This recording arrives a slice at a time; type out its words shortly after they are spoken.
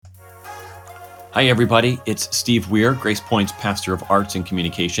Hi, everybody. It's Steve Weir, Grace Point's Pastor of Arts and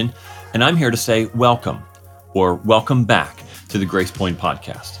Communication, and I'm here to say welcome, or welcome back to the Grace Point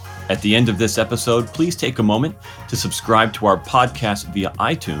podcast. At the end of this episode, please take a moment to subscribe to our podcast via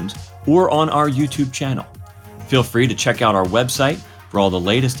iTunes or on our YouTube channel. Feel free to check out our website for all the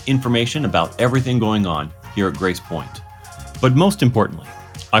latest information about everything going on here at Grace Point. But most importantly,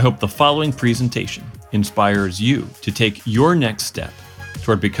 I hope the following presentation inspires you to take your next step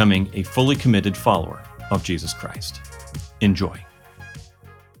toward becoming a fully committed follower of Jesus Christ. Enjoy.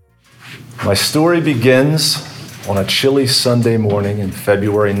 My story begins on a chilly Sunday morning in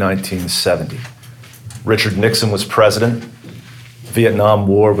February 1970. Richard Nixon was president. The Vietnam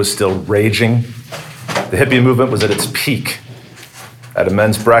War was still raging. The hippie movement was at its peak. At a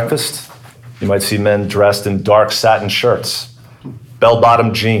men's breakfast, you might see men dressed in dark satin shirts,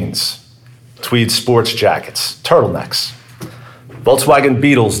 bell-bottom jeans, tweed sports jackets, turtlenecks. Volkswagen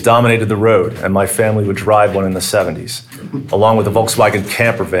Beetles dominated the road, and my family would drive one in the 70s, along with a Volkswagen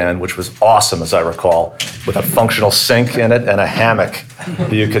camper van, which was awesome, as I recall, with a functional sink in it and a hammock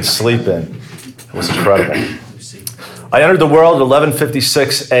that you could sleep in. It was incredible. I entered the world at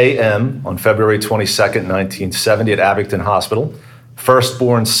 11:56 a.m. on February 22nd, 1970 at Abington Hospital,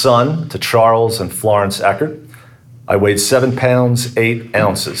 firstborn son to Charles and Florence Eckert. I weighed 7 pounds, 8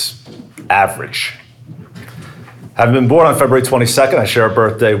 ounces, average. Having been born on February 22nd, I share a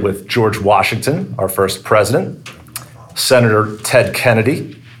birthday with George Washington, our first president, Senator Ted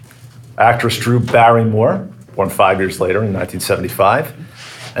Kennedy, actress Drew Barrymore, born 5 years later in 1975,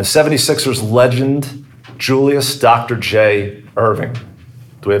 and 76ers legend Julius Dr. J. Irving.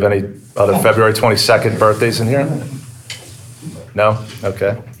 Do we have any other February 22nd birthdays in here? No?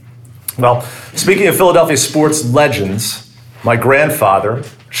 Okay. Well, speaking of Philadelphia sports legends, my grandfather,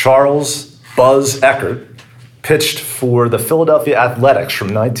 Charles Buzz Eckert, pitched for the Philadelphia Athletics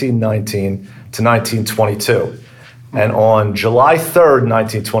from 1919 to 1922. And on July 3rd,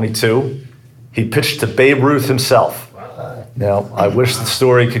 1922, he pitched to Babe Ruth himself. Now, I wish the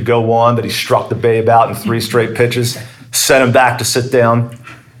story could go on that he struck the Babe out in 3 straight pitches, sent him back to sit down.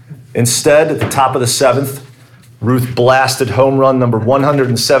 Instead, at the top of the 7th, Ruth blasted home run number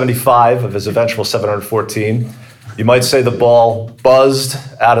 175 of his eventual 714. You might say the ball buzzed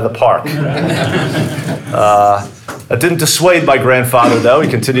out of the park. That didn't dissuade my grandfather, though. He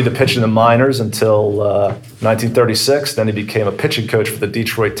continued to pitch in the minors until 1936. Then he became a pitching coach for the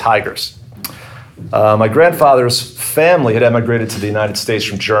Detroit Tigers. My grandfather's family had emigrated to the United States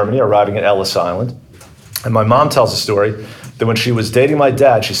from Germany, arriving at Ellis Island. And my mom tells the story that when she was dating my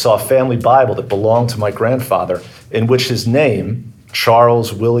dad, she saw a family Bible that belonged to my grandfather, in which his name,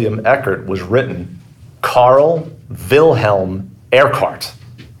 Charles William Eckert, was written Carl Wilhelm Eckert,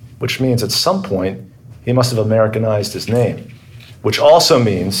 which means at some point he must have Americanized his name, which also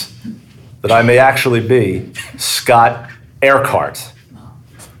means that I may actually be Scott Eckert.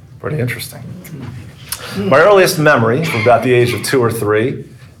 Pretty interesting. My earliest memory, from about the age of 2 or 3,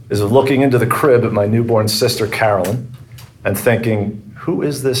 is of looking into the crib at my newborn sister Carolyn and thinking, who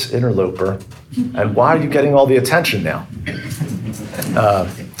is this interloper and why are you getting all the attention now?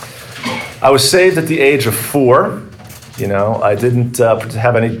 I was saved at the age of 4. You know, I didn't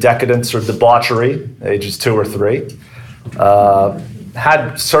have any decadence or debauchery, ages 2 or 3.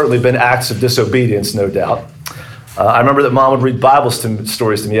 Had certainly been acts of disobedience, no doubt. I remember that Mom would read Bible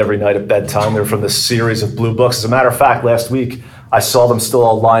stories to me every night at bedtime. They were from this series of blue books. As a matter of fact, last week, I saw them still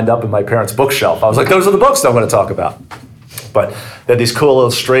all lined up in my parents' bookshelf. I was like, those are the books that I'm going to talk about. But they had these cool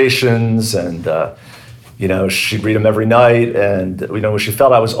illustrations, and she'd read them every night. And when she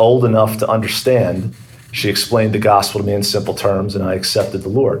felt I was old enough to understand, she explained the gospel to me in simple terms, and I accepted the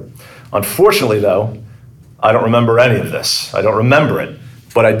Lord. Unfortunately, though, I don't remember any of this. I don't remember it.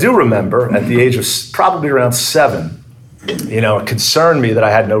 But I do remember at the age of probably around 7, it concerned me that I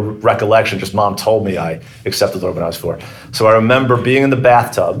had no recollection. Just Mom told me I accepted the Lord when I was 4. So I remember being in the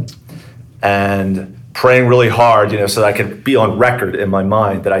bathtub and praying really hard, so that I could be on record in my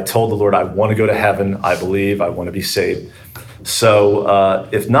mind that I told the Lord, I want to go to heaven. I believe I want to be saved. So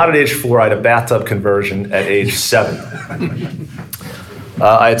if not at age 4, I had a bathtub conversion at age 7.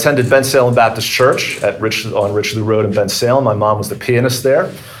 I attended Bensalem Baptist Church on Richelieu Road in Bensalem. My mom was the pianist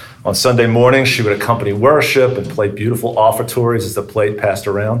there. On Sunday mornings, she would accompany worship and play beautiful offertories as the plate passed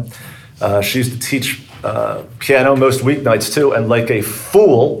around. She used to teach piano most weeknights too, and like a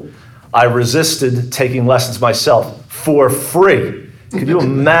fool, I resisted taking lessons myself for free. Can you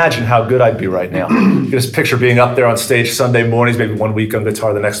imagine how good I'd be right now? You can just picture being up there on stage Sunday mornings, maybe one week on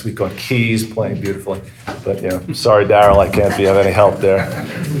guitar, the next week on keys, playing beautifully. But sorry, Daryl, I can't be of any help there.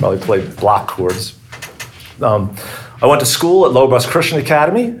 Probably play block chords. I went to school at Lower Christian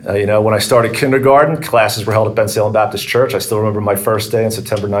Academy. When I started kindergarten, classes were held at Ben Salem Baptist Church. I still remember my first day in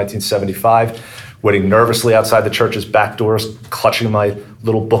September 1975, waiting nervously outside the church's back doors, clutching my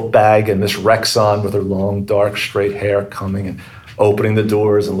little book bag, and Miss Rexon with her long, dark, straight hair coming and opening the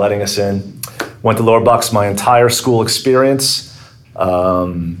doors and letting us in. Went to Lower Bucks my entire school experience.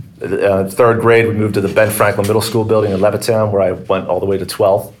 Third grade, we moved to the Ben Franklin Middle School building in Levittown, where I went all the way to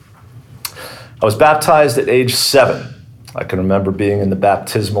 12th. I was baptized at age 7. I can remember being in the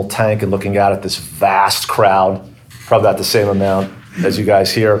baptismal tank and looking out at this vast crowd, probably about the same amount as you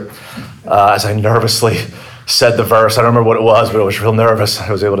guys here, as I nervously said the verse. I don't remember what it was, but I was real nervous.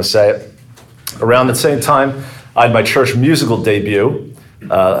 I was able to say it. Around the same time, I had my church musical debut.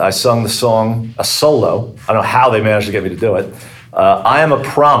 I sung the song, a solo. I don't know how they managed to get me to do it. I Am a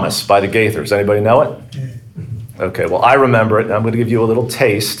Promise by the Gaithers. Anybody know it? Okay, well, I remember it, and I'm going to give you a little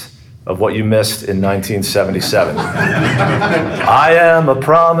taste of what you missed in 1977. I am a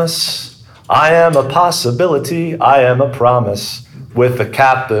promise, I am a possibility, I am a promise with a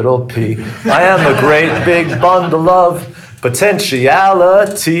capital P. I am a great big bundle of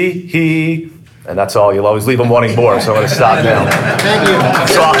potentiality. And that's all. You'll always leave them wanting more, so I'm going to stop now. Thank you.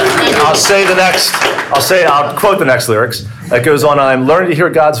 So I'll quote the next lyrics. That goes on, I'm learning to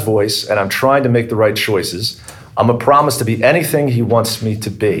hear God's voice, and I'm trying to make the right choices. I'm a promise to be anything he wants me to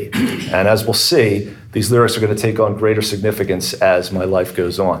be. And as we'll see, these lyrics are going to take on greater significance as my life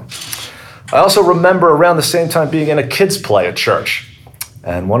goes on. I also remember around the same time being in a kids' play at church.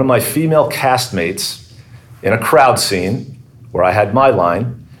 And one of my female castmates in a crowd scene where I had my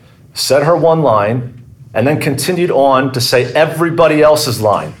line, said her one line, and then continued on to say everybody else's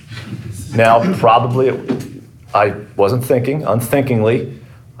line. Now, probably I wasn't thinking, unthinkingly,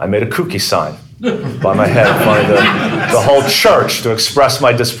 I made a kooky sign by my head in front of the whole church to express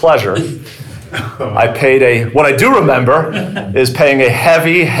my displeasure. I paid what I do remember is paying a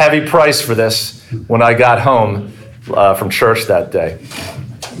heavy, heavy price for this when I got home from church that day.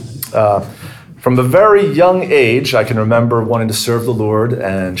 From a very young age, I can remember wanting to serve the Lord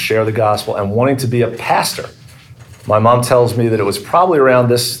and share the gospel and wanting to be a pastor. My mom tells me that it was probably around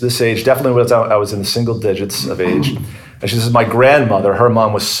this age, definitely when I was in the single digits of age. And she says, my grandmother, her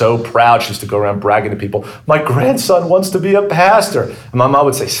mom was so proud. She used to go around bragging to people, my grandson wants to be a pastor. And my mom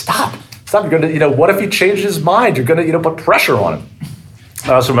would say, stop, you're going to, what if he changes his mind? You're going to, put pressure on him.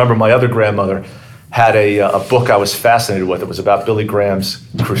 I also remember my other grandmother had a book I was fascinated with. It was about Billy Graham's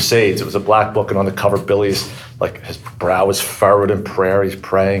crusades. It was a black book, and on the cover, Billy's, his brow was furrowed in prayer. He's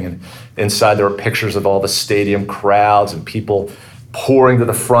praying, and inside there were pictures of all the stadium crowds and people pouring to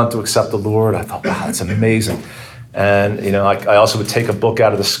the front to accept the Lord. I thought, wow, that's amazing. And, I also would take a book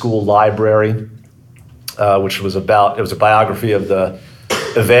out of the school library, which was a biography of the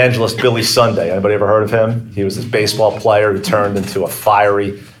evangelist Billy Sunday. Anybody ever heard of him? He was this baseball player who turned into a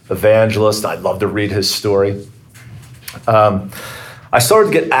fiery evangelist. I'd love to read his story. I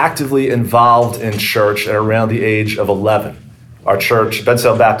started to get actively involved in church at around the age of 11. Our church, Ben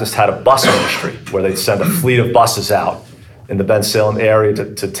Salem Baptist, had a bus ministry where they'd send a fleet of buses out in the Ben Salem area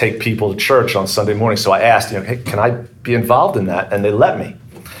to take people to church on Sunday morning. So I asked, hey, can I be involved in that? And they let me.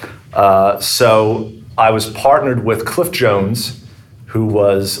 So I was partnered with Cliff Jones, who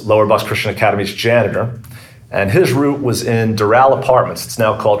was Lower Bucks Christian Academy's janitor. And his route was in Doral Apartments. It's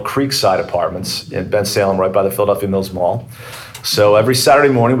now called Creekside Apartments in Ben Salem, right by the Philadelphia Mills Mall. So every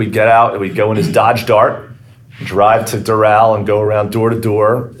Saturday morning, we'd get out and we'd go in his Dodge Dart, drive to Doral and go around door to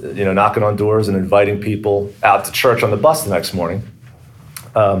door, knocking on doors and inviting people out to church on the bus the next morning.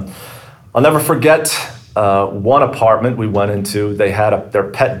 I'll never forget one apartment we went into. They had their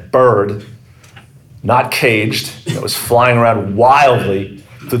pet bird, not caged, that was flying around wildly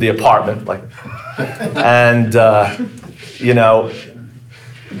through the apartment, and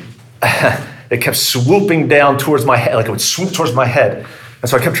it kept swooping down towards my head, it would swoop towards my head. And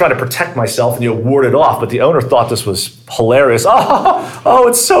so I kept trying to protect myself and ward it off, but the owner thought this was hilarious. Oh,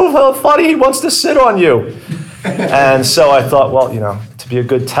 it's so funny, he wants to sit on you. And so I thought, well, to be a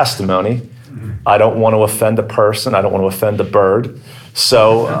good testimony, I don't want to offend a person, I don't want to offend a bird,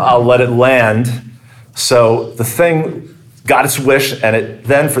 so I'll let it land. So the thing got its wish, and it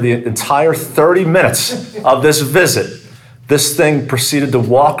then, for the entire 30 minutes of this visit, this thing proceeded to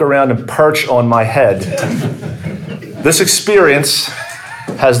walk around and perch on my head. This experience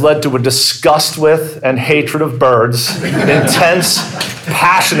has led to a disgust with and hatred of birds, intense,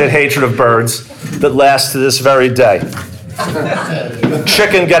 passionate hatred of birds that lasts to this very day.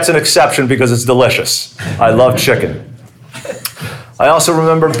 Chicken gets an exception because it's delicious. I love chicken. I also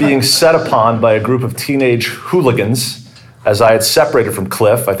remember being set upon by a group of teenage hooligans as I had separated from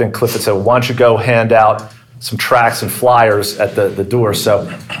Cliff. I think Cliff had said, why don't you go hand out some tracts and flyers at the door.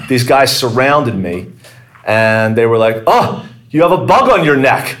 So these guys surrounded me, and they were like, "Oh, you have a bug on your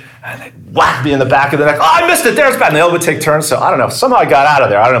neck." And they whacked me in the back of the neck. "Oh, I missed it, there's bad." And they all would take turns. So I don't know, somehow I got out of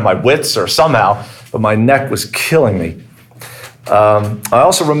there. I don't know, my wits or somehow, but my neck was killing me. I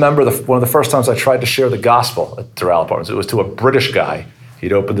also remember one of the first times I tried to share the gospel at Doral Apartments. It was to a British guy.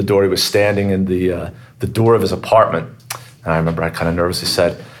 He'd opened the door. He was standing in the door of his apartment. And I remember I kind of nervously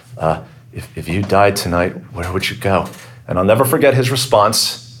said, if you died tonight, where would you go? And I'll never forget his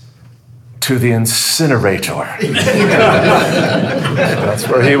response, "To the incinerator." That's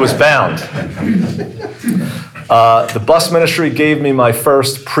where he was bound. The bus ministry gave me my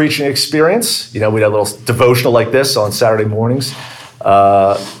first preaching experience. You know, we had a little devotional like this on Saturday mornings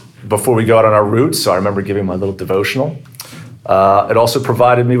before we go out on our route. So I remember giving my little devotional. It also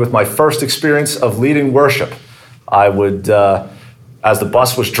provided me with my first experience of leading worship. I would, as the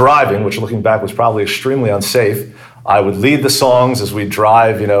bus was driving, which looking back was probably extremely unsafe, I would lead the songs as we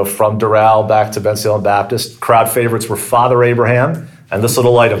drive, from Doral back to Ben Salem Baptist. Crowd favorites were Father Abraham and This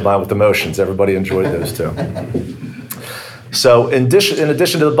Little Light of Mine with Emotions. Everybody enjoyed those too. So in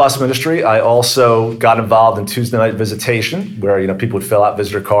addition to the bus ministry, I also got involved in Tuesday night visitation, where people would fill out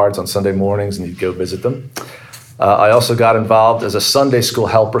visitor cards on Sunday mornings and you'd go visit them. I also got involved as a Sunday school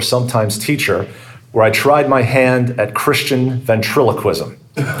helper, sometimes teacher, where I tried my hand at Christian ventriloquism.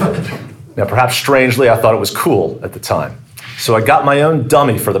 Now, perhaps strangely, I thought it was cool at the time. So I got my own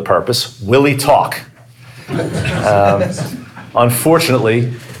dummy for the purpose, Willie Talk.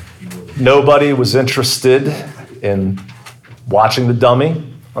 Unfortunately, nobody was interested in watching the dummy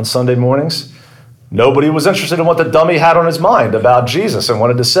on Sunday mornings. Nobody was interested in what the dummy had on his mind about Jesus and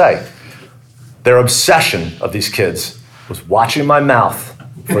wanted to say. Their obsession of these kids was watching my mouth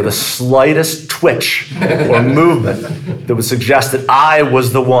for the slightest twitch or movement that would suggest that I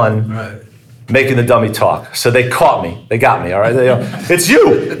was the one making the dummy talk. So they caught me. They got me, all right? They go, "It's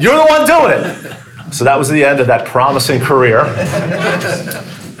you. You're the one doing it." So that was the end of that promising career.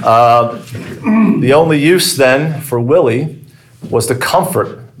 The only use then for Willie was to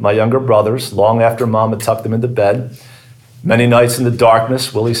comfort my younger brothers long after Mom had tucked them into bed. Many nights in the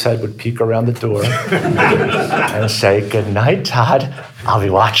darkness, Willie's head would peek around the door and say, "Good night, Todd. I'll be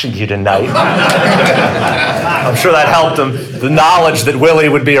watching you tonight." I'm sure that helped him. The knowledge that Willie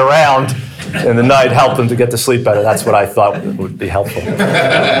would be around in the night helped him to get to sleep better. That's what I thought would be helpful.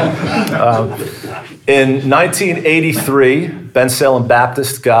 In 1983, Ben Salem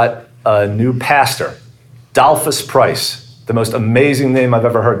Baptist got a new pastor, Dolphus Price. The most amazing name I've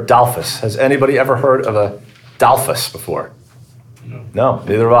ever heard, Dolphus. Has anybody ever heard of a Dolphus before? No,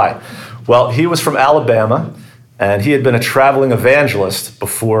 neither have I. Well, he was from Alabama, and he had been a traveling evangelist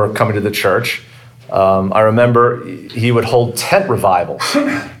before coming to the church. I remember he would hold tent revivals.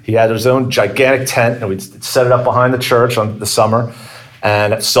 He had his own gigantic tent, and we'd set it up behind the church on the summer,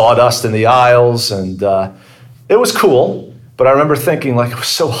 and sawdust in the aisles, and it was cool. But I remember thinking, it was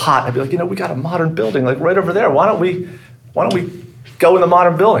so hot. I'd be like, we got a modern building, right over there. Why don't we go in the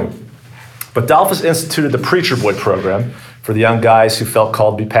modern building? But Dolphus instituted the Preacher Boy program for the young guys who felt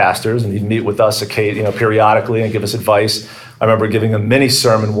called to be pastors, and he'd meet with us periodically and give us advice. I remember giving a mini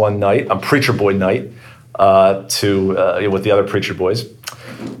sermon one night on Preacher Boy night with the other preacher boys.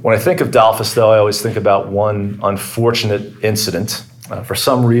 When I think of Dolphus, though, I always think about one unfortunate incident. For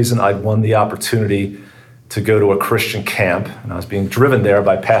some reason, I'd won the opportunity to go to a Christian camp, and I was being driven there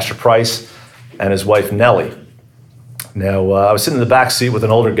by Pastor Price and his wife, Nellie. Now, I was sitting in the back seat with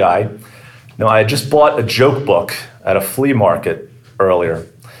an older guy. Now, I had just bought a joke book at a flea market earlier,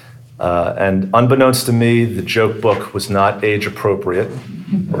 and unbeknownst to me, the joke book was not age appropriate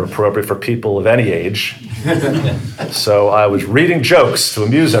or appropriate for people of any age. So I was reading jokes to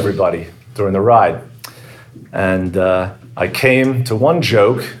amuse everybody during the ride. And I came to one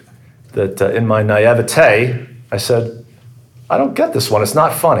joke that in my naivete, I said, "I don't get this one, it's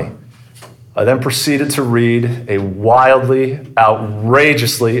not funny." I then proceeded to read a wildly,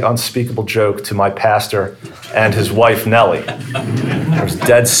 outrageously unspeakable joke to my pastor and his wife, Nellie. There was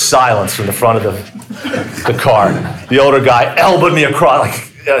dead silence from the front of the car. The older guy elbowed me across,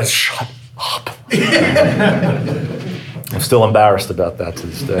 "Shut up." I'm still embarrassed about that to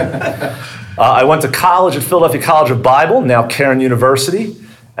this day. I went to college at Philadelphia College of Bible, now Cairn University,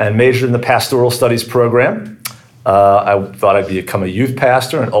 and majored in the Pastoral Studies program. I thought I'd become a youth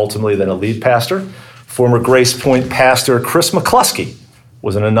pastor and ultimately then a lead pastor. Former Grace Point pastor Chris McCluskey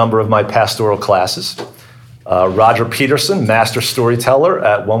was in a number of my pastoral classes. Roger Peterson, master storyteller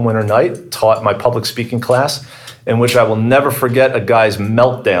at One Winter Night, taught my public speaking class, in which I will never forget a guy's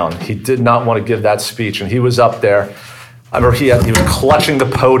meltdown. He did not want to give that speech, and he was up there I remember he was clutching the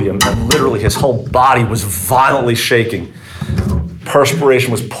podium, and literally his whole body was violently shaking.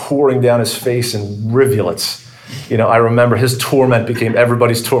 Perspiration was pouring down his face in rivulets. I remember his torment became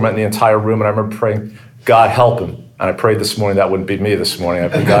everybody's torment in the entire room, and I remember praying, God help him. And I prayed this morning that wouldn't be me this morning. I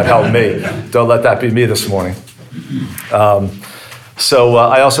prayed, God help me. Don't let that be me this morning. So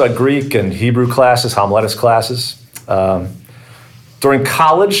I also had Greek and Hebrew classes, homiletics classes. During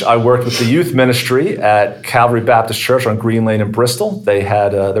college, I worked with the youth ministry at Calvary Baptist Church on Green Lane in Bristol. They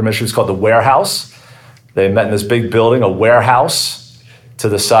had, their ministry was called The Warehouse. They met in this big building, a warehouse, to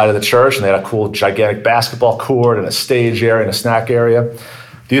the side of the church, and they had a cool, gigantic basketball court and a stage area and a snack area.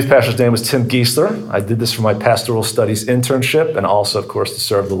 The youth pastor's name was Tim Giesler. I did this for my pastoral studies internship and also, of course, to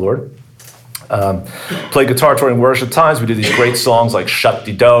serve the Lord. Played guitar during worship times. We did these great songs like Shut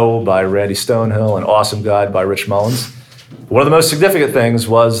the Dough by Randy Stonehill and Awesome God by Rich Mullins. One of the most significant things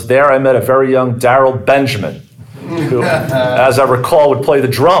was there I met a very young Darrell Benjamin, who, as I recall, would play the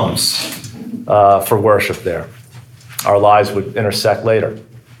drums for worship there. Our lives would intersect later.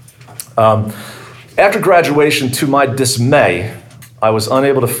 After graduation, to my dismay, I was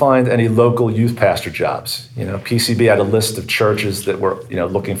unable to find any local youth pastor jobs. PCB had a list of churches that were,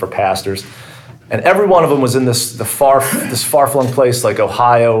 looking for pastors, and every one of them was in this far-flung place like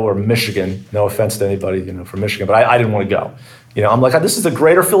Ohio or Michigan. No offense to anybody, from Michigan, but I didn't want to go. I'm like, this is the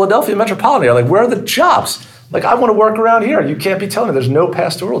greater Philadelphia metropolitan area. Like, where are the jobs? Like, I want to work around here. You can't be telling me there's no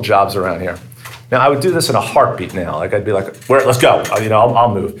pastoral jobs around here. Now, I would do this in a heartbeat now. Like, I'd be like, let's go.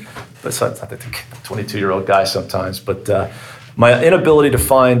 I'll move. But it's not the 22-year-old guy sometimes, but my inability to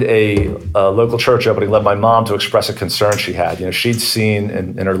find a local church opening led my mom to express a concern she had. She'd seen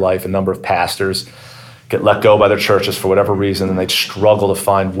in her life a number of pastors get let go by their churches for whatever reason, and they'd struggle to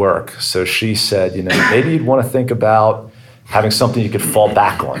find work. So she said, maybe you'd want to think about having something you could fall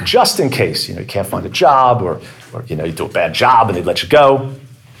back on, just in case, you can't find a job or you do a bad job and they'd let you go.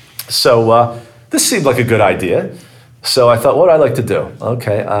 So this seemed like a good idea. So I thought, what would I like to do?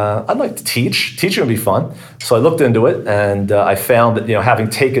 Okay, I'd like to teach. Teaching would be fun. So I looked into it, and I found that, having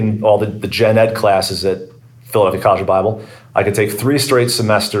taken all the gen ed classes at Philadelphia College of Bible, I could take 3 straight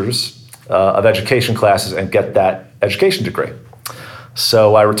semesters of education classes and get that education degree.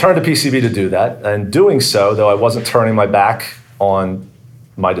 So I returned to PCB to do that. And doing so, though I wasn't turning my back on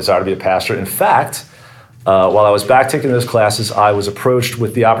my desire to be a pastor, in fact, while I was back taking those classes, I was approached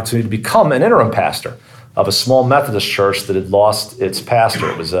with the opportunity to become an interim pastor of a small Methodist church that had lost its pastor.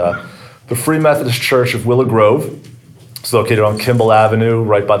 It was the Free Methodist Church of Willow Grove. It's located on Kimball Avenue,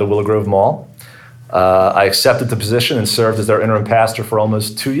 right by the Willow Grove Mall. I accepted the position and served as their interim pastor for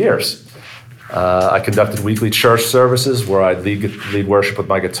almost 2 years. I conducted weekly church services where I'd lead worship with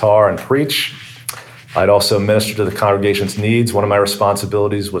my guitar and preach. I'd also minister to the congregation's needs. One of my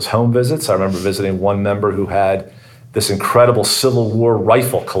responsibilities was home visits. I remember visiting one member who had this incredible Civil War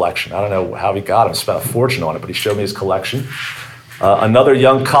rifle collection. I don't know how he got it, spent a fortune on it, but he showed me his collection. Another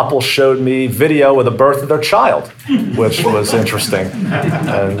young couple showed me video of the birth of their child, which was interesting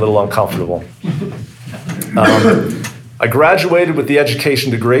and a little uncomfortable. I graduated with the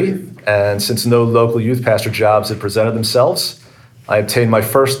education degree, and since no local youth pastor jobs had presented themselves, I obtained my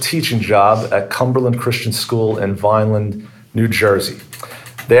first teaching job at Cumberland Christian School in Vineland, New Jersey.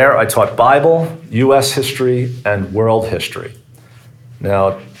 There, I taught Bible, U.S. history, and world history.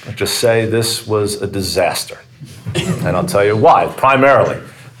 Now, I'll just say this was a disaster, and I'll tell you why. Primarily,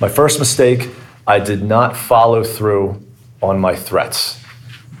 my first mistake, I did not follow through on my threats.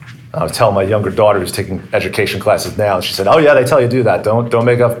 I was telling my younger daughter who's taking education classes now, and she said, oh yeah, they tell you to do that. Don't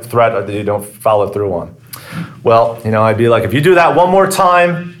make a threat that you don't follow through on. Well, I'd be like, if you do that one more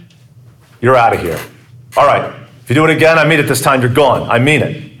time, you're out of here. All right. If you do it again, I mean it this time, you're gone. I mean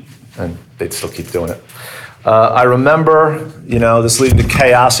it. And they'd still keep doing it. I remember, this leading to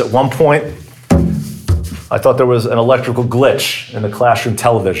chaos. At one point, I thought there was an electrical glitch in the classroom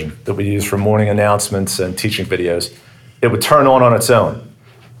television that we use for morning announcements and teaching videos. It would turn on its own.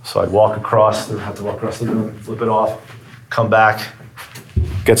 So I'd have to walk across the room, flip it off, come back,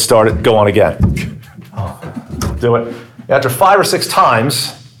 get started, go on again. Do it. After 5 or 6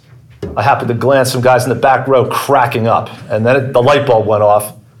 times, I happened to glance some guys in the back row cracking up, and then the light bulb went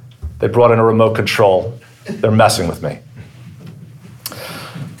off. They brought in a remote control. They're messing with me.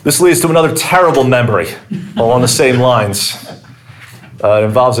 This leads to another terrible memory along the same lines. It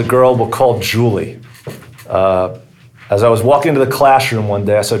involves a girl we'll call Julie. As I was walking into the classroom one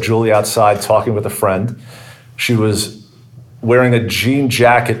day, I saw Julie outside talking with a friend. She was wearing a jean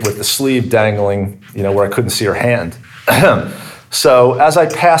jacket with the sleeve dangling, where I couldn't see her hand. So as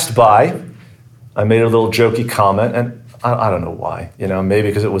I passed by, I made a little jokey comment, and I don't know why, maybe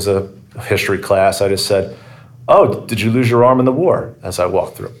because it was a history class. I just said, "Oh, did you lose your arm in the war?" as I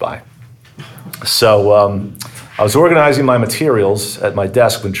walked by. So I was organizing my materials at my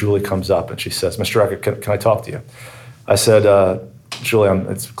desk when Julie comes up and she says, "Mr. Eckert, can I talk to you?" I said, "Julie,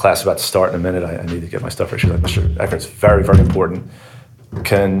 it's class about to start in a minute. I need to get my stuff ready." She's like, "Mr. Eckert, it's very, very important.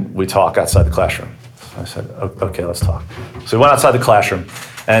 Can we talk outside the classroom?" I said, "Okay, let's talk." So we went outside the classroom,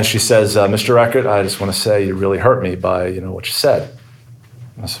 and she says, "Mr. Eckert, I just want to say you really hurt me by what you said."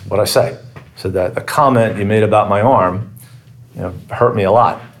 I said, "What'd I say?" I said, "That the comment you made about my arm, hurt me a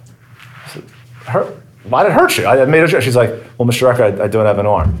lot." I said, "Why did it hurt you?" I made a joke. She's like, "Well, Mr. Eckert, I don't have an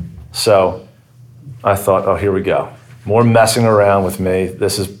arm." So I thought, "Oh, here we go. More messing around with me.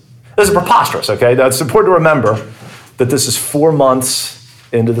 This is preposterous." Okay, now it's important to remember that this is 4 months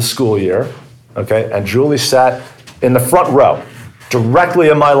into the school year. Okay, and Julie sat in the front row, directly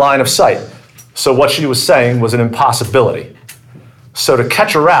in my line of sight. So what she was saying was an impossibility. So to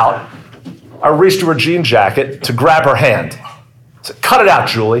catch her out, I reached to her jean jacket to grab her hand. I said, "Cut it out,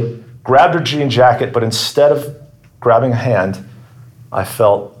 Julie." Grabbed her jean jacket, but instead of grabbing a hand, I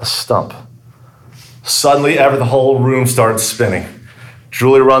felt a stump. Suddenly, the whole room started spinning.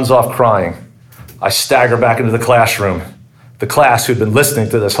 Julie runs off crying. I stagger back into the classroom. The class who'd been listening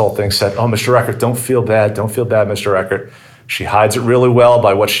to this whole thing said, "Oh, Mr. Eckert, don't feel bad. Don't feel bad, Mr. Eckert. She hides it really well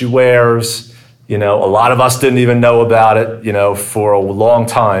by what she wears. A lot of us didn't even know about it, for a long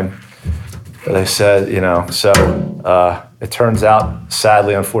time." They said, so it turns out,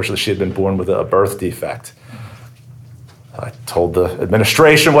 sadly, unfortunately, she had been born with a birth defect. I told the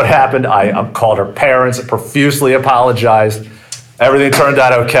administration what happened. I called her parents, profusely apologized. Everything turned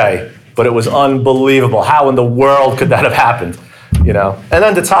out okay, but it was unbelievable. How in the world could that have happened? And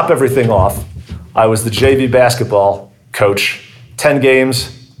then to top everything off, I was the JV basketball coach, 10 games,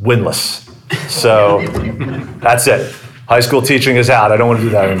 winless. So that's it. High school teaching is out. I don't want to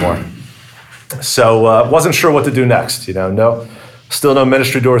do that anymore. So wasn't sure what to do next. Still no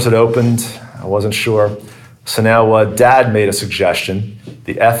ministry doors had opened. I wasn't sure. So now Dad made a suggestion,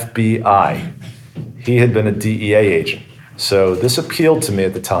 the FBI. He had been a DEA agent. So this appealed to me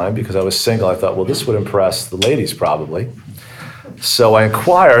at the time because I was single. I thought, well, this would impress the ladies probably. So I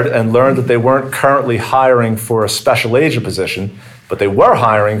inquired and learned that they weren't currently hiring for a special agent position, but they were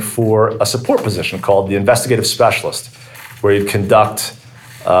hiring for a support position called the investigative specialist, where you'd conduct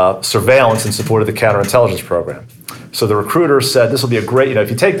surveillance in support of the counterintelligence program. So the recruiter said, this will be a great, if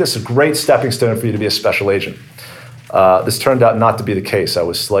you take this, a great stepping stone for you to be a special agent. This turned out not to be the case. I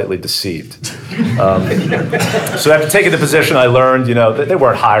was slightly deceived. So after taking the position, I learned, that they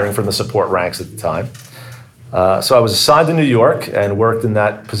weren't hiring from the support ranks at the time. So I was assigned to New York and worked in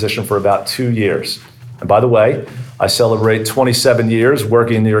that position for about 2 years. And by the way, I celebrate 27 years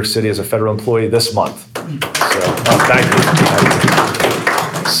working in New York City as a federal employee this month. So thank you.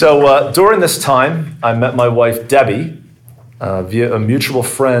 So during this time, I met my wife, Debbie, via a mutual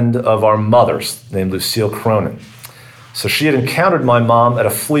friend of our mother's named Lucille Cronin. So she had encountered my mom at a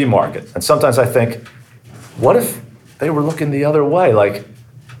flea market. And sometimes I think, what if they were looking the other way? Like,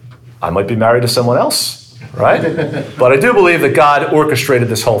 I might be married to someone else, right? But I do believe that God orchestrated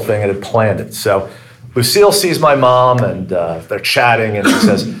this whole thing and had planned it. So Lucille sees my mom and they're chatting and she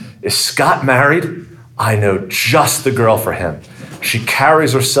says, is Scott married? I know just the girl for him. She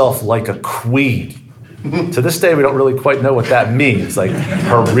carries herself like a queen. To this day, we don't really quite know what that means, like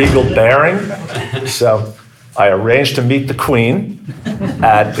her regal bearing. So I arranged to meet the Queen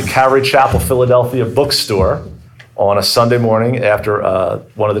at the Calvary Chapel, Philadelphia bookstore on a Sunday morning after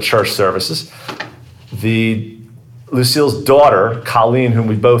one of the church services. Lucille's daughter, Colleen, whom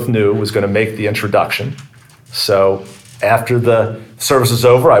we both knew, was going to make the introduction. So after the service was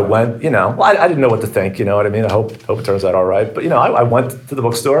over, I went, I didn't know what to think, you know what I mean? I hope it turns out all right. But, I went to the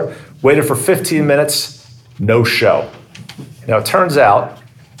bookstore, waited for 15 minutes, no show. Now, it turns out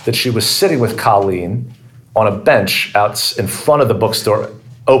that she was sitting with Colleen on a bench out in front of the bookstore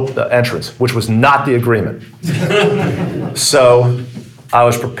entrance, which was not the agreement. So I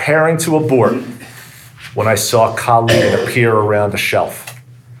was preparing to abort when I saw Colleen appear around a shelf.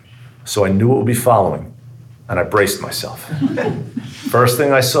 So I knew what would be following, and I braced myself. First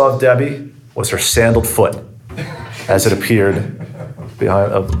thing I saw of Debbie was her sandaled foot as it appeared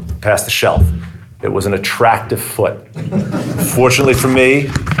past the shelf. It was an attractive foot. Fortunately for me,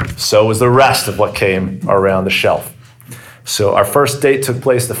 so was the rest of what came around the shelf. So our first date took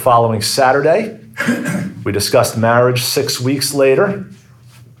place the following Saturday. We discussed marriage 6 weeks later,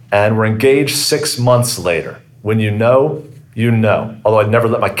 and we're engaged 6 months later. When you know, you know. Although I'd never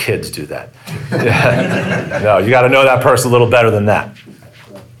let my kids do that. No, you got to know that person a little better than that.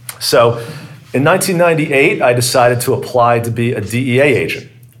 So in 1998, I decided to apply to be a DEA agent.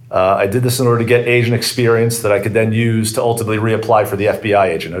 I did this in order to get agent experience that I could then use to ultimately reapply for the FBI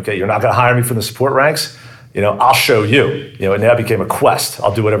agent. Okay, you're not going to hire me from the support ranks. I'll show you. And that became a quest.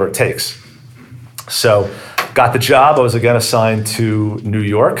 I'll do whatever it takes. So, got the job. I was again assigned to New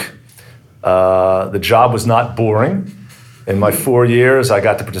York. The job was not boring. In my 4 years, I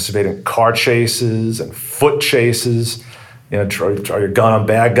got to participate in car chases and foot chases. Draw your gun on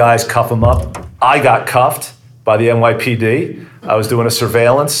bad guys, cuff them up. I got cuffed by the NYPD. I was doing a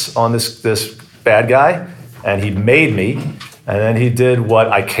surveillance on this bad guy, and he made me. And then he did what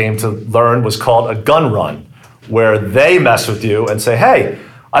I came to learn was called a gun run, where they mess with you and say, hey,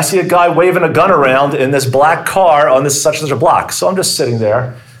 I see a guy waving a gun around in this black car on this such and such a block. So I'm just sitting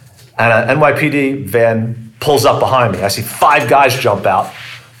there, and an NYPD van pulls up behind me. I see 5 guys jump out.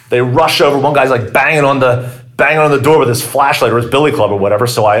 They rush over. One guy's like banging on the door with his flashlight or his billy club or whatever.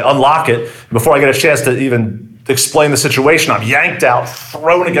 So I unlock it. Before I get a chance to even explain the situation, I'm yanked out,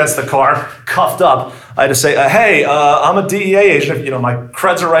 thrown against the car, cuffed up. I had to say, hey, I'm a DEA agent. My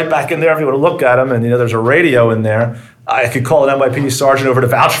creds are right back in there if you want to look at them. And there's a radio in there. I could call an NYPD sergeant over to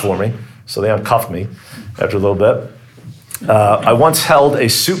vouch for me. So they uncuffed me after a little bit. I once held a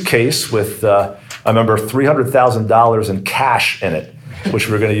suitcase with, I remember, $300,000 in cash in it, which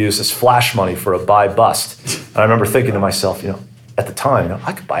we were going to use as flash money for a buy bust. And I remember thinking to myself, at the time,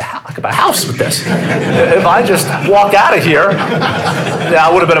 I could buy a house with this. If I just walk out of here,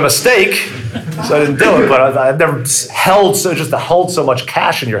 it would have been a mistake. So I didn't do it. But I've never held so much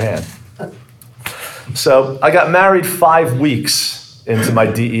cash in your hand. So I got married 5 weeks into my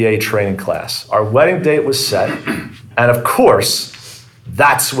DEA training class. Our wedding date was set, and of course,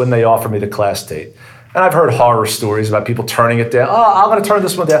 that's when they offered me the class date. And I've heard horror stories about people turning it down. Oh, I'm going to turn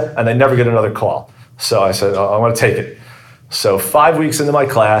this one down, and they never get another call. So I said, I want to take it. So 5 weeks into my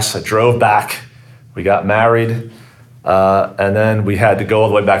class, I drove back. We got married, and then we had to go all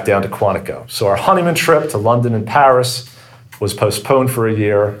the way back down to Quantico. So our honeymoon trip to London and Paris was postponed for a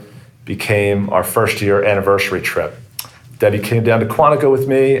year, became our first-year anniversary trip. Debbie came down to Quantico with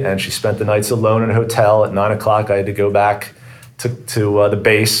me, and she spent the nights alone in a hotel. At 9 o'clock, I had to go back to the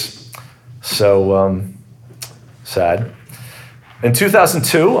base. So sad. In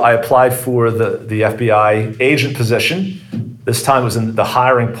 2002, I applied for the FBI agent position. This time it was in the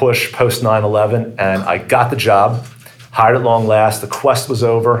hiring push post 9/11, and I got the job, hired at long last. The quest was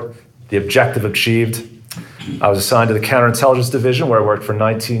over, the objective achieved. I was assigned to the counterintelligence division, where I worked for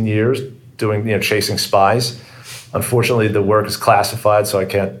 19 years, doing chasing spies. Unfortunately, the work is classified, so I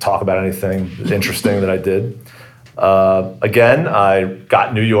can't talk about anything interesting that I did. Again, I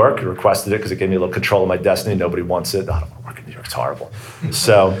got New York, requested it because it gave me a little control of my destiny. Nobody wants it. I don't want to work in New York, it's horrible.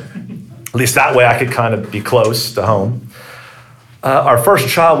 So at least that way I could kind of be close to home. Our first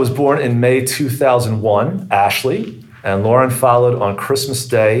child was born in May 2001, Ashley, and Lauren followed on Christmas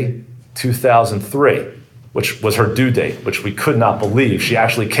Day 2003, which was her due date, which we could not believe. She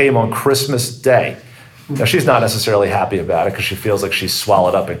actually came on Christmas Day. Now, she's not necessarily happy about it because she feels like she's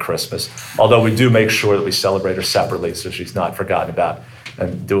swallowed up in Christmas, although we do make sure that we celebrate her separately so she's not forgotten about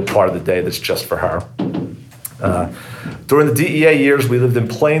and do a part of the day that's just for her. During the DEA years, we lived in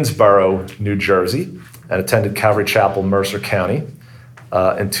Plainsboro, New Jersey, and attended Calvary Chapel, Mercer County.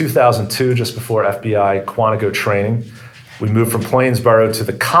 In 2002, just before FBI Quantico training, we moved from Plainsboro to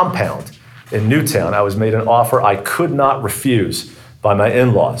the compound in Newtown. I was made an offer I could not refuse by my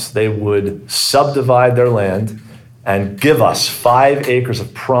in-laws. They would subdivide their land and give us 5 acres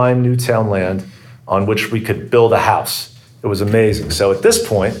of prime Newtown land on which we could build a house. It was amazing. So at this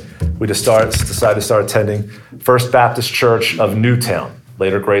point, we decided to start attending First Baptist Church of Newtown,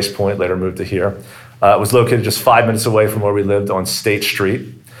 later Grace Point, later moved to here. It was located just 5 minutes away from where we lived on State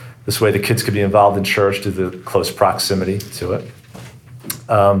Street. This way the kids could be involved in church due to the close proximity to it.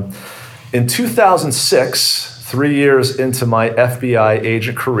 In 2006, 3 years into my FBI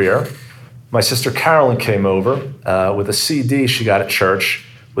agent career, my sister Carolyn came over with a CD she got at church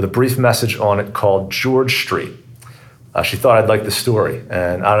with a brief message on it called George Street. She thought I'd like the story.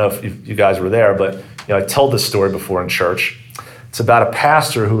 And I don't know if you guys were there, but I told this story before in church. It's about a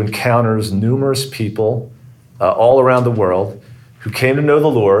pastor who encounters numerous people all around the world who came to know the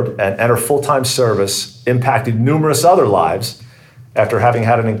Lord and enter full-time service, impacting numerous other lives after having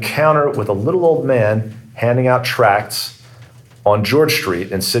had an encounter with a little old man handing out tracts on George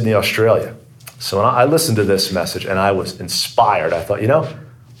Street in Sydney, Australia. So when I listened to this message and I was inspired, I thought,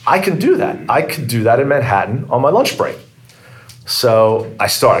 I can do that. I could do that in Manhattan on my lunch break. So I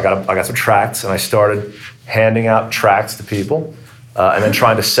got some tracts and I started handing out tracts to people and then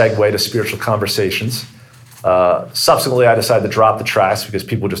trying to segue to spiritual conversations. Subsequently, I decided to drop the tracts because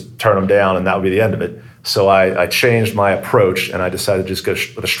people would just turn them down and that would be the end of it. So I changed my approach and I decided to just go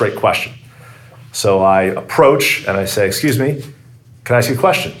with a straight question. So I approach and I say, excuse me, can I ask you a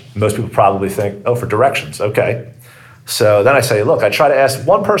question? Most people probably think, oh, for directions, okay. So then I say, look, I try to ask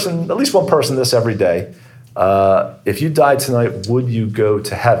one person, at least one person this every day. If you died tonight, would you go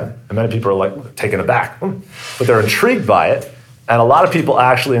to heaven? And many people are like taken aback, but they're intrigued by it. And a lot of people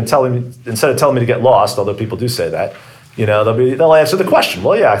actually, instead of telling me to get lost, although people do say that, they'll answer the question.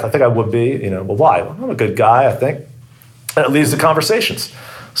 Well, yeah, I think I would be. Well, why? Well, I'm a good guy, I think. And it leads to conversations.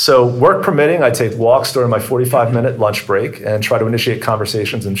 So work permitting, I take walks during my 45-minute lunch break and try to initiate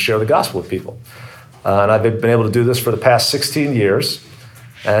conversations and share the gospel with people. And I've been able to do this for the past 16 years.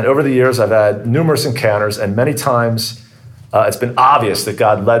 And over the years, I've had numerous encounters, and many times it's been obvious that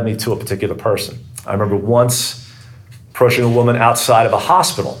God led me to a particular person. I remember once approaching a woman outside of a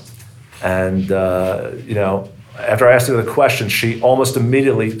hospital. And, after I asked her the question, she almost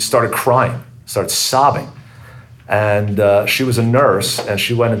immediately started crying, started sobbing. And she was a nurse, and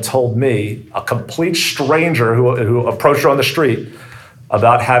she went and told me, a complete stranger who approached her on the street,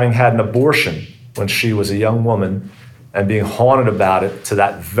 about having had an abortion when she was a young woman and being haunted about it to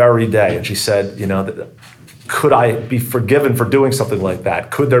that very day. And she said, could I be forgiven for doing something like that?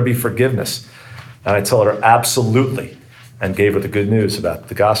 Could there be forgiveness? And I told her, absolutely, and gave her the good news about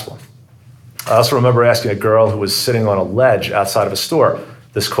the gospel. I also remember asking a girl who was sitting on a ledge outside of a store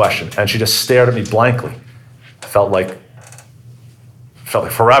this question, and she just stared at me blankly. Felt like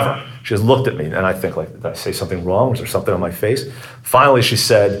forever. She just looked at me, and I think, did I say something wrong? Was there something on my face? Finally, she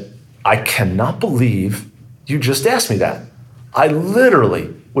said, I cannot believe you just asked me that. I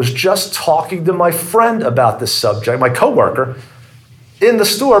literally was just talking to my friend about this subject, my coworker, in the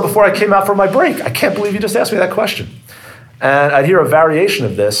store before I came out for my break. I can't believe you just asked me that question. And I'd hear a variation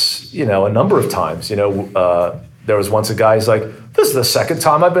of this, a number of times. There was once a guy, he's like, this is the second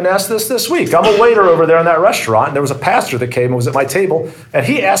time I've been asked this week. I'm a waiter over there in that restaurant, and there was a pastor that came and was at my table, and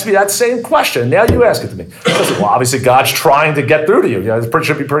he asked me that same question. Now you ask it to me. I said, well, obviously God's trying to get through to you. It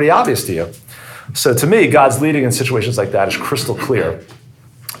should be pretty obvious to you. So to me, God's leading in situations like that is crystal clear.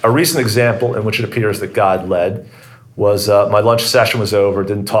 A recent example in which it appears that God led was my lunch session was over,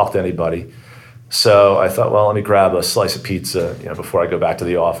 didn't talk to anybody. So I thought, well, let me grab a slice of pizza, before I go back to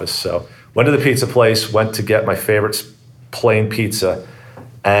the office. So went to the pizza place, went to get my favorite plain pizza,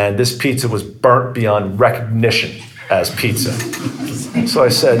 and this pizza was burnt beyond recognition as pizza. So I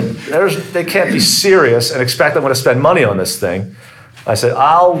said, they can't be serious and expect I'm going to spend money on this thing. I said,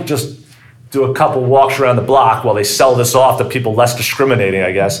 I'll just do a couple walks around the block while they sell this off to people less discriminating,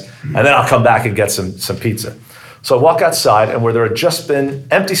 I guess, and then I'll come back and get some pizza. So I walk outside, and where there had just been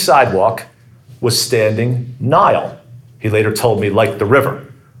empty sidewalk was standing Niall. He later told me, like the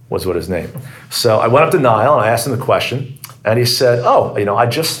river was what his name. So I went up to Niall and I asked him the question, and he said, I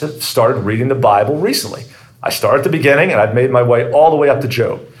just started reading the Bible recently. I started at the beginning, and I've made my way all the way up to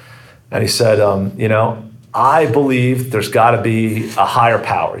Job. And he said, I believe there's got to be a higher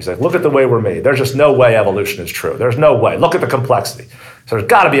power. He's like, look at the way we're made. There's just no way evolution is true. There's no way. Look at the complexity. So there's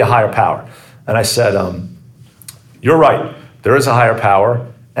got to be a higher power. And I said, you're right. There is a higher power,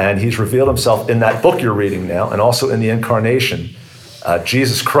 and he's revealed himself in that book you're reading now, and also in the incarnation,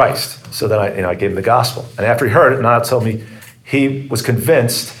 Jesus Christ. So then I gave him the gospel. And after he heard it, Niall told me he was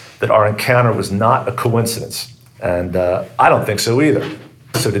convinced that our encounter was not a coincidence. And I don't think so either.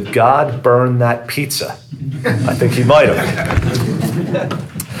 So did God burn that pizza? I think he might have.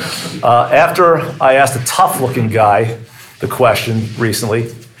 After I asked a tough-looking guy the question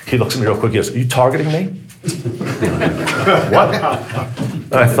recently, he looks at me real quick. He goes, are you targeting me? What?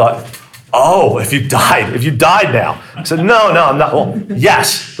 And I thought, if you died now. I said, no, I'm not. Well,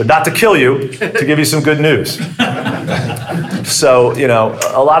 yes, but not to kill you, to give you some good news. So,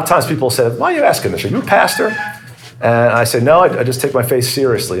 a lot of times people say, why are you asking this? Are you a pastor? And I say, no, I just take my faith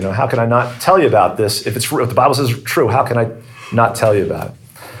seriously. How can I not tell you about this? If the Bible says it's true, how can I not tell you about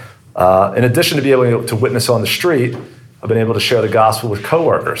it? In addition to being able to witness on the street, I've been able to share the gospel with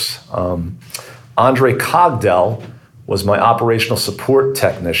coworkers. Andre Cogdell was my operational support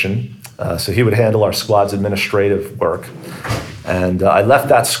technician. So he would handle our squad's administrative work. And I left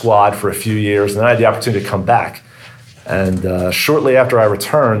that squad for a few years, and then I had the opportunity to come back. And shortly after I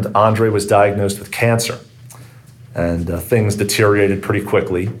returned, Andre was diagnosed with cancer. And things deteriorated pretty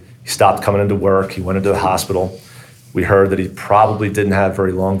quickly. He stopped coming into work. He went into the hospital. We heard that he probably didn't have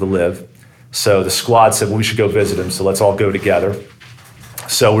very long to live. So the squad said, well, we should go visit him, so let's all go together.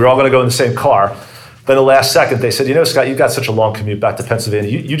 So we were all going to go in the same car. Then the last second, they said, Scott, you've got such a long commute back to Pennsylvania.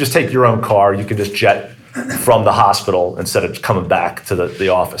 You just take your own car. You can just jet from the hospital instead of coming back to the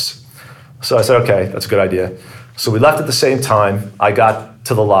office. So I said, okay, that's a good idea. So we left at the same time. I got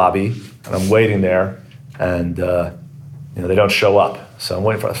to the lobby, and I'm waiting there, and they don't show up. So I'm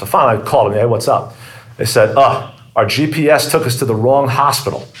waiting for it. So finally I called them, hey, what's up? They said, our GPS took us to the wrong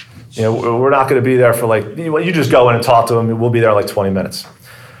hospital. We're not going to be there for you just go in and talk to them. We'll be there in like 20 minutes.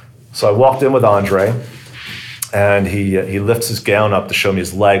 So I walked in with Andre, and he lifts his gown up to show me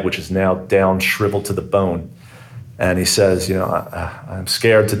his leg, which is now down, shriveled to the bone. And he says, I'm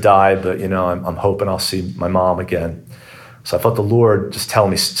scared to die, but, I'm hoping I'll see my mom again. So I felt the Lord just telling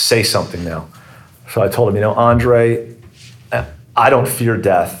me, say something now. So I told him, Andre, I don't fear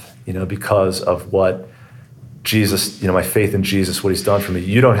death, because of what Jesus, my faith in Jesus, what he's done for me.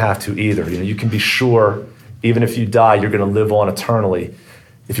 You don't have to either. You can be sure, even if you die, you're going to live on eternally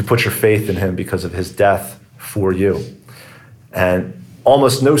if you put your faith in him because of his death for you. And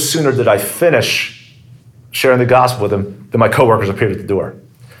almost no sooner did I finish sharing the gospel with him than my coworkers appeared at the door.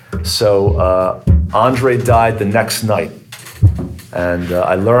 So Andre died the next night. And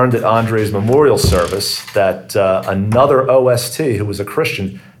I learned at Andre's memorial service that another OST who was a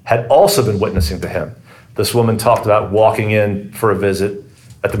Christian had also been witnessing to him. This woman talked about walking in for a visit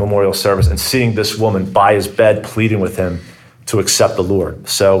at the memorial service and seeing this woman by his bed pleading with him to accept the Lord.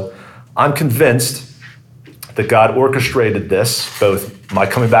 So I'm convinced that God orchestrated this, both my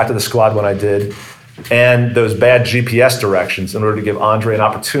coming back to the squad when I did and those bad GPS directions in order to give Andre an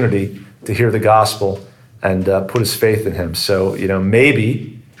opportunity to hear the gospel and put his faith in him. So,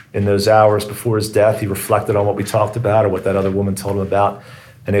 maybe in those hours before his death, he reflected on what we talked about or what that other woman told him about,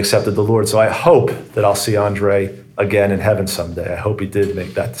 and he accepted the Lord. So I hope that I'll see Andre again in heaven someday. I hope he did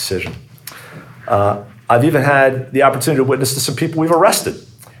make that decision. I've even had the opportunity to witness to some people we've arrested.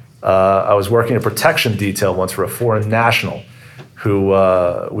 I was working a protection detail once for a foreign national who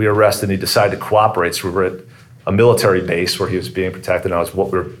we arrested, and he decided to cooperate. So we were at a military base where he was being protected, and we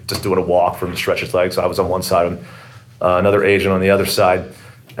were just doing a walk for him to stretch his legs. So I was on one side of him, another agent on the other side.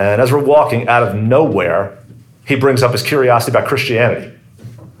 And as we're walking, out of nowhere, he brings up his curiosity about Christianity.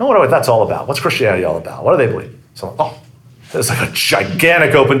 I wonder what that's all about. What's Christianity all about? What do they believe? So, there's like a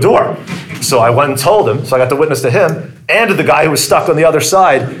gigantic open door. So I went and told him. So I got to witness to him and to the guy who was stuck on the other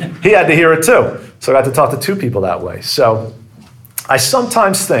side. He had to hear it too. So I got to talk to two people that way. So I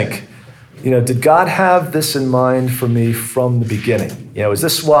sometimes think, did God have this in mind for me from the beginning? Is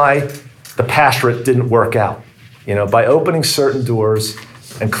this why the pastorate didn't work out? By opening certain doors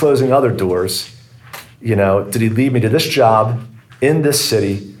and closing other doors, did he lead me to this job in this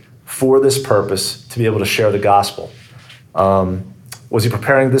city for this purpose to be able to share the gospel? Was he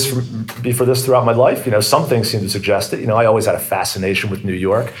preparing me for this throughout my life? Some things seem to suggest it. I always had a fascination with New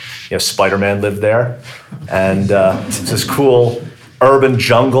York. Spider-Man lived there. And it's this cool urban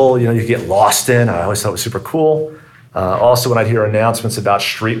jungle, you get lost in. I always thought it was super cool. Also, when I'd hear announcements about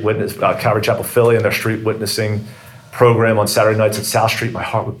Calvary Chapel Philly and their street witnessing program on Saturday nights at South Street, my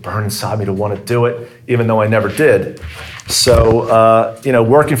heart would burn inside me to want to do it, even though I never did. So,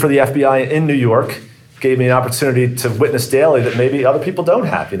 working for the FBI in New York gave me an opportunity to witness daily that maybe other people don't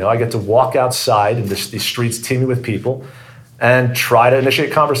have. I get to walk outside and these streets teeming with people and try to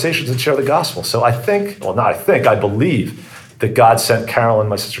initiate conversations and share the gospel. So I believe that God sent Carolyn,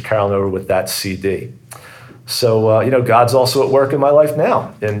 my sister Carolyn, over with that CD. So, God's also at work in my life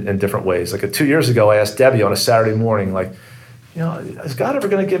now in different ways. Like 2 years ago, I asked Debbie on a Saturday morning, is God ever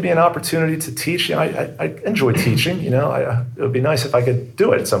going to give me an opportunity to teach? I enjoy teaching, it would be nice if I could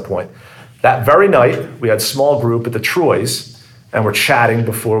do it at some point. That very night, we had a small group at the Troy's, and we're chatting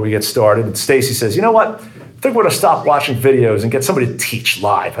before we get started. And Stacy says, you know what? I think we're going to stop watching videos and get somebody to teach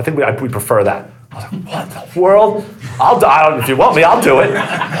live. I think we prefer that. I was like, what in the world? I'll die. If you want me, I'll do it.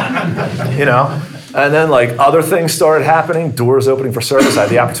 And then other things started happening, doors opening for service. I had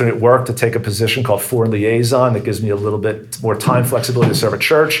the opportunity at work to take a position called foreign liaison that gives me a little bit more time flexibility to serve a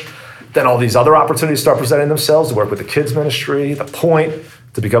church. Then all these other opportunities start presenting themselves to work with the kids ministry, the Point,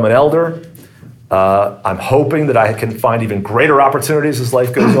 to become an elder. I'm hoping that I can find even greater opportunities as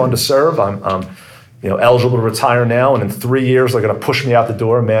life goes on to serve. I'm eligible to retire now, and in 3 years, they're going to push me out the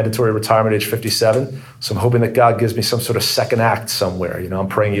door, mandatory retirement age 57. So I'm hoping that God gives me some sort of second act somewhere. I'm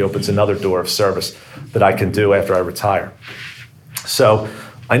praying he opens another door of service that I can do after I retire. So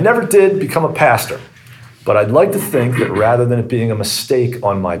I never did become a pastor, but I'd like to think that rather than it being a mistake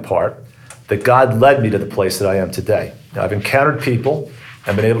on my part, that God led me to the place that I am today. Now, I've encountered people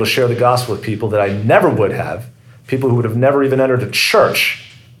and been able to share the gospel with people that I never would have, people who would have never even entered a church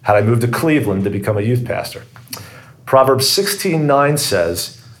had I moved to Cleveland to become a youth pastor. Proverbs 16:9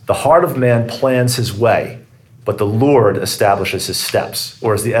 says, the heart of man plans his way, but the Lord establishes his steps.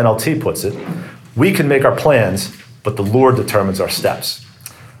 Or as the NLT puts it, we can make our plans, but the Lord determines our steps.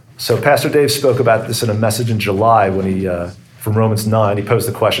 So Pastor Dave spoke about this in a message in July when he, from Romans 9, he posed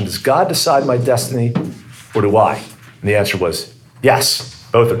the question, does God decide my destiny or do I? And the answer was yes,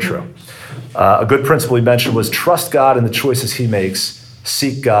 both are true. A good principle he mentioned was trust God in the choices he makes,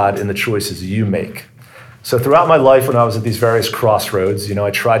 seek God in the choices you make. So throughout my life when I was at these various crossroads,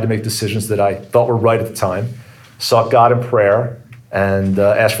 I tried to make decisions that I thought were right at the time, sought God in prayer, and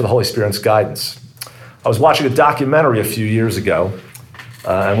asked for the Holy Spirit's guidance. I was watching a documentary a few years ago,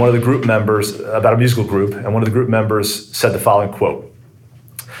 and one of the group members, about a musical group, and one of the group members said the following quote,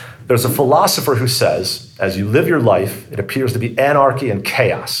 "There's a philosopher who says, as you live your life, it appears to be anarchy and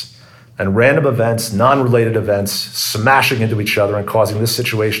chaos, and random events, non-related events, smashing into each other and causing this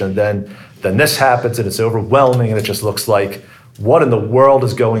situation, and then this happens, and it's overwhelming, and it just looks like, what in the world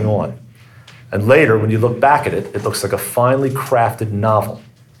is going on? And later, when you look back at it, it looks like a finely crafted novel.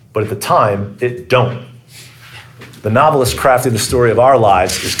 But at the time, it don't. The novelist crafting the story of our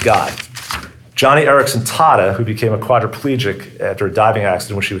lives is God." Johnny Erickson Tada, who became a quadriplegic after a diving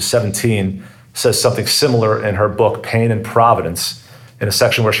accident when she was 17, says something similar in her book, Pain and Providence, in a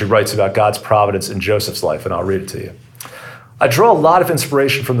section where she writes about God's providence in Joseph's life, and I'll read it to you. "I draw a lot of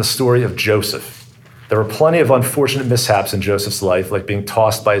inspiration from the story of Joseph. There were plenty of unfortunate mishaps in Joseph's life, like being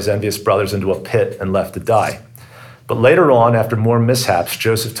tossed by his envious brothers into a pit and left to die. But later on, after more mishaps,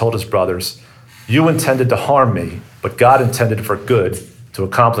 Joseph told his brothers, 'You intended to harm me, but God intended for good to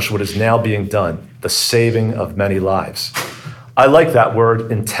accomplish what is now being done, the saving of many lives.' I like that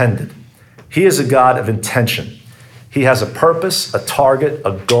word, intended. He is a God of intention. He has a purpose, a target,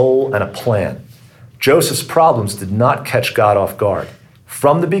 a goal, and a plan. Joseph's problems did not catch God off guard.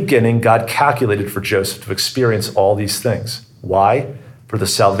 From the beginning, God calculated for Joseph to experience all these things. Why? For the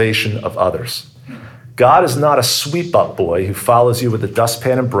salvation of others. God is not a sweep-up boy who follows you with a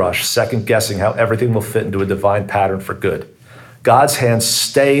dustpan and brush, second-guessing how everything will fit into a divine pattern for good. God's hands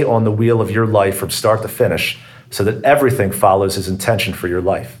stay on the wheel of your life from start to finish so that everything follows his intention for your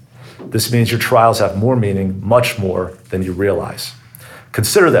life. This means your trials have more meaning, much more than you realize.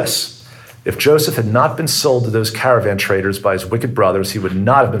 Consider this. If Joseph had not been sold to those caravan traders by his wicked brothers, he would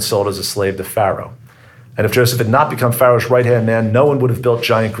not have been sold as a slave to Pharaoh. And if Joseph had not become Pharaoh's right-hand man, no one would have built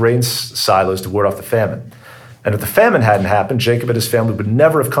giant grain silos to ward off the famine. And if the famine hadn't happened, Jacob and his family would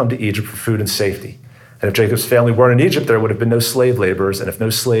never have come to Egypt for food and safety. And if Jacob's family weren't in Egypt, there would have been no slave laborers. And if no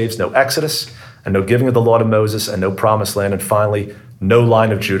slaves, no Exodus, and no giving of the law to Moses, and no promised land, and finally, no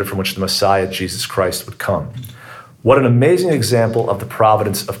line of Judah from which the Messiah, Jesus Christ, would come. What an amazing example of the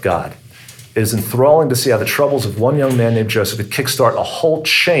providence of God. It is enthralling to see how the troubles of one young man named Joseph could kickstart a whole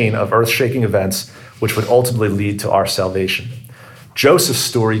chain of earth-shaking events which would ultimately lead to our salvation. Joseph's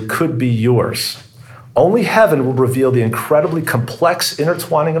story could be yours. Only heaven will reveal the incredibly complex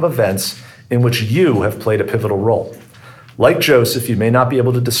intertwining of events in which you have played a pivotal role. Like Joseph, you may not be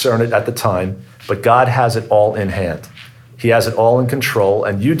able to discern it at the time, but God has it all in hand. He has it all in control,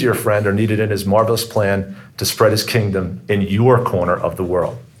 and you, dear friend, are needed in his marvelous plan to spread his kingdom in your corner of the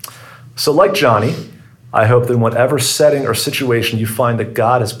world. So like Johnny, I hope that in whatever setting or situation you find that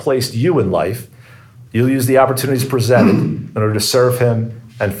God has placed you in life, you'll use the opportunities presented in order to serve him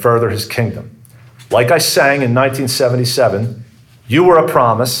and further his kingdom. Like I sang in 1977, you were a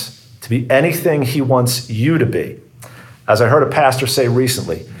promise to be anything he wants you to be. As I heard a pastor say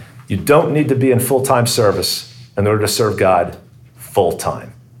recently, you don't need to be in full-time service in order to serve God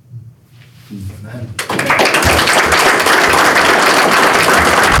full-time. Amen.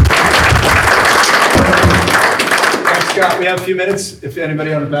 Scott, we have a few minutes. If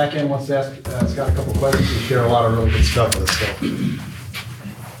anybody on the back end wants to ask Scott a couple questions, you share a lot of really good stuff with us. So.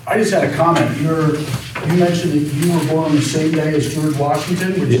 I just had a comment. You mentioned that you were born on the same day as George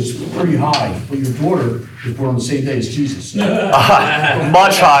Washington, which is pretty high, but your daughter was born on the same day as Jesus.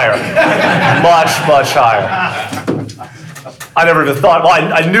 Much higher. Much higher. I never even thought, well,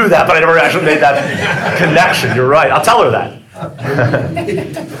 I knew that, but I never actually made that connection. You're right. I'll tell her that.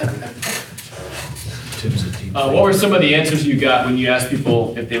 What were some of the answers you got when you asked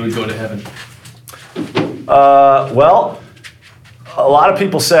people if they would go to heaven? Well, a lot of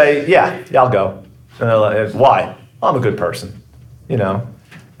people say, yeah, I'll go. Why? Well, I'm a good person,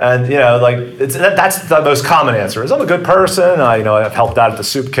 And, that's the most common answer is I'm a good person. I've helped out at the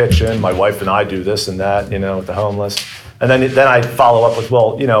soup kitchen. My wife and I do this and that, with the homeless. And then I follow up with,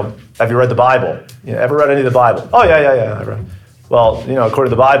 well, have you read the Bible? Ever read any of the Bible? Oh, yeah. I read. Well,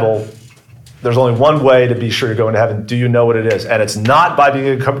 according to the Bible, there's only one way to be sure you're going to heaven. Do you know what it is? And it's not by being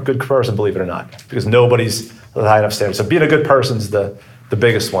a good person, believe it or not, because nobody's high enough standard. So being a good person's the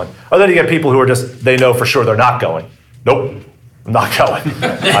biggest one. Oh, then you get people who are they know for sure they're not going. Nope, I'm I'm not going.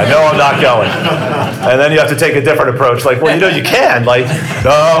 I know I'm not going. And then you have to take a different approach. Like, well, you can. Like,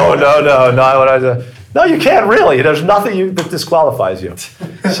 no. No, you can't really. There's nothing that disqualifies you.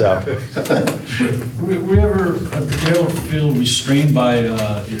 So. Were you ever feel restrained by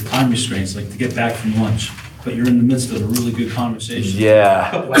your time restraints, like to get back from lunch, but you're in the midst of a really good conversation? Yeah.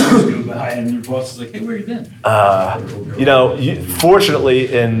 A couple hours go by, and your boss is like, "Hey, where you been?"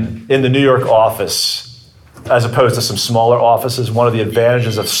 Fortunately, in the New York office, as opposed to some smaller offices, one of the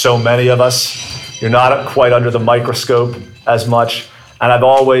advantages of so many of us, you're not quite under the microscope as much. And I've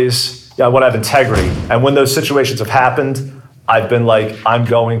always, I want to have integrity. And when those situations have happened, I've been like, I'm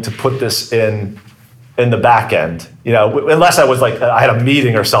going to put this in the back end. Unless I was like, I had a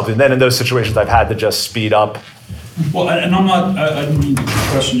meeting or something, then in those situations I've had to just speed up. Well, and I didn't mean to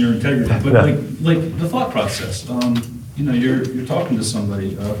question your integrity, but No. like the thought process. You're talking to somebody,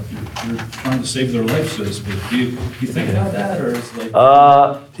 you're trying to save their life, so to speak. Do you think about that, or is it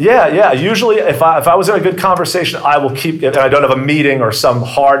like? Yeah. Usually, if I was in a good conversation, I will keep it, and I don't have a meeting or some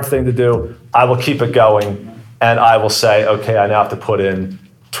hard thing to do, I will keep it going, and I will say, okay, I now have to put in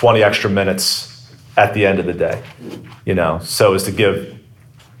 20 extra minutes at the end of the day, so as to give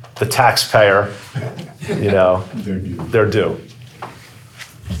the taxpayer, their due.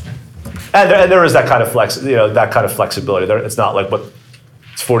 And there is that kind of flexibility. It's not like,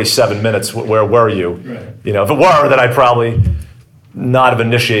 it's 47 minutes. Where were you? Right. If it were, then I'd probably not have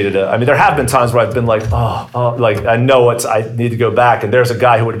initiated it. I mean, there have been times where I've been like, like I know I need to go back, and there's a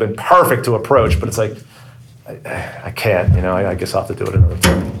guy who would have been perfect to approach, but it's like, I can't. I guess I'll have to do it another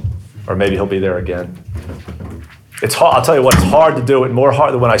time, or maybe he'll be there again. It's hard. I'll tell you what, it's hard to do it. More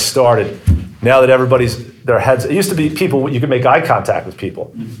hard than when I started. Now that their heads, it used to be people, you could make eye contact with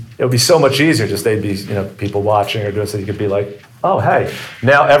people. It would be so much easier, just they'd be, people watching or doing something, you could be like, oh, hey.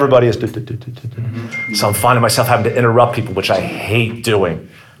 Now everybody is, so I'm finding myself having to interrupt people, which I hate doing.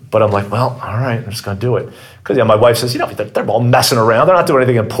 But I'm like, well, all right, I'm just gonna do it. Because my wife says, they're all messing around. They're not doing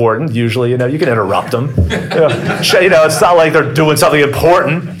anything important. Usually, you can interrupt them. It's not like they're doing something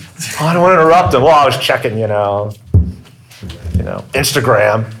important. Oh, I don't want to interrupt them. Well, I was checking,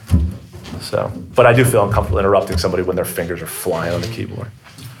 Instagram. So, but I do feel uncomfortable interrupting somebody when their fingers are flying on the keyboard.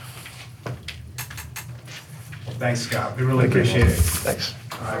 Thanks, Scott. We really appreciate it. Thanks.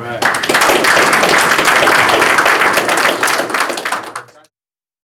 All right.